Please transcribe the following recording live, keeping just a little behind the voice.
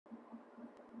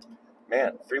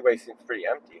Man, the freeway seems pretty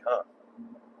empty, huh?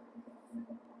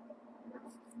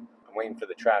 I'm waiting for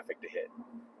the traffic to hit.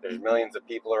 There's millions of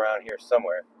people around here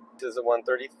somewhere. This is a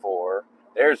 134.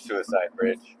 There's Suicide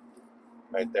Bridge,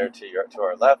 right there to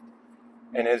our left.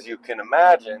 And as you can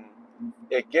imagine,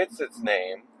 it gets its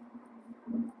name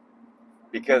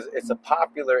because it's a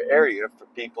popular area for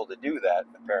people to do that,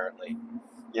 apparently.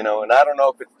 And I don't know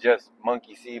if it's just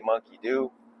monkey see, monkey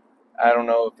do. I don't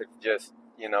know if it's just,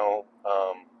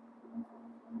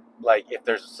 like if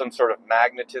there's some sort of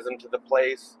magnetism to the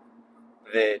place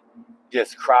that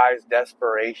just cries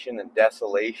desperation and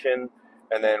desolation.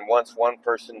 And then once one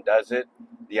person does it,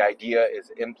 the idea is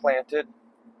implanted.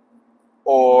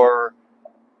 Or,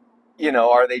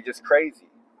 are they just crazy?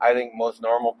 I think most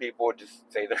normal people would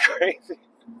just say they're crazy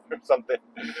or something.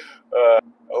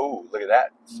 Oh, look at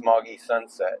that smoggy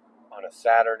sunset on a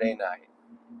Saturday night.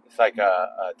 It's like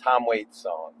a Tom Waits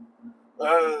song.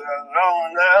 Going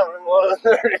down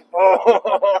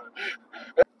 134.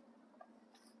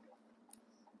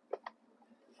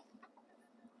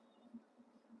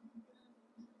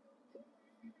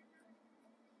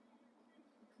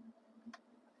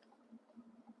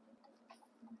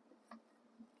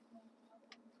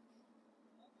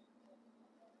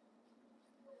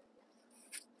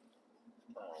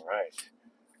 All right.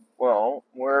 Well,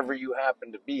 wherever you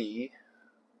happen to be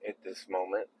at this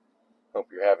moment, hope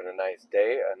you're having a nice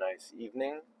day, a nice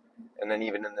evening, and then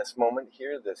even in this moment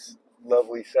here, this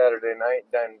lovely Saturday night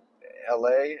down in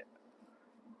LA.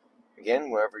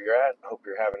 Again, wherever you're at, hope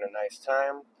you're having a nice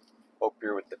time. Hope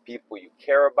you're with the people you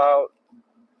care about.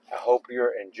 I hope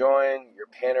you're enjoying your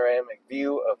panoramic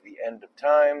view of the end of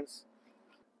times.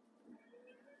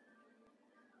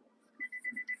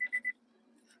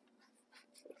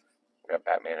 We got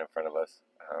Batman in front of us.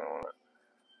 I don't know.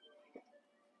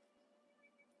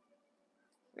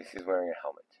 At least he's wearing a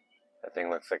helmet. That thing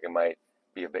looks like it might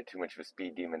be a bit too much of a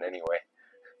speed demon anyway.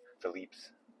 The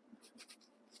leaps.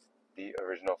 The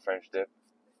original French dip.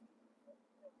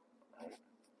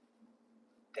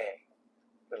 Dang.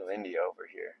 Little India over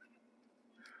here.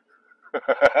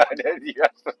 You're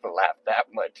not supposed to laugh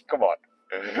that much. Come on.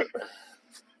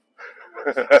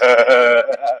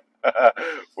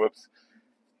 Whoops.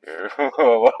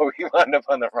 Whoa, we wound up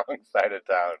on the wrong side of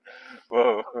town.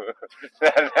 Whoa.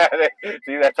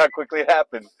 See, that's how quickly it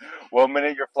happens. 1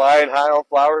 minute you're flying high on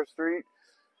Flower Street.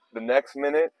 The next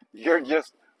minute you're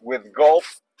just with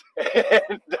Gulf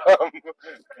and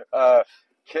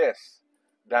Kiss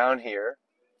down here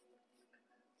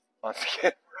on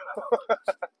Skid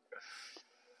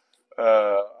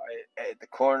Row. At the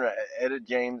corner of Etta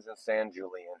James and San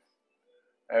Julian.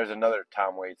 There's another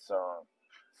Tom Waits song.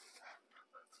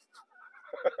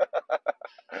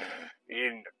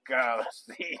 In the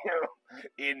Coliseum,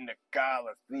 in the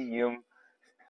Coliseum.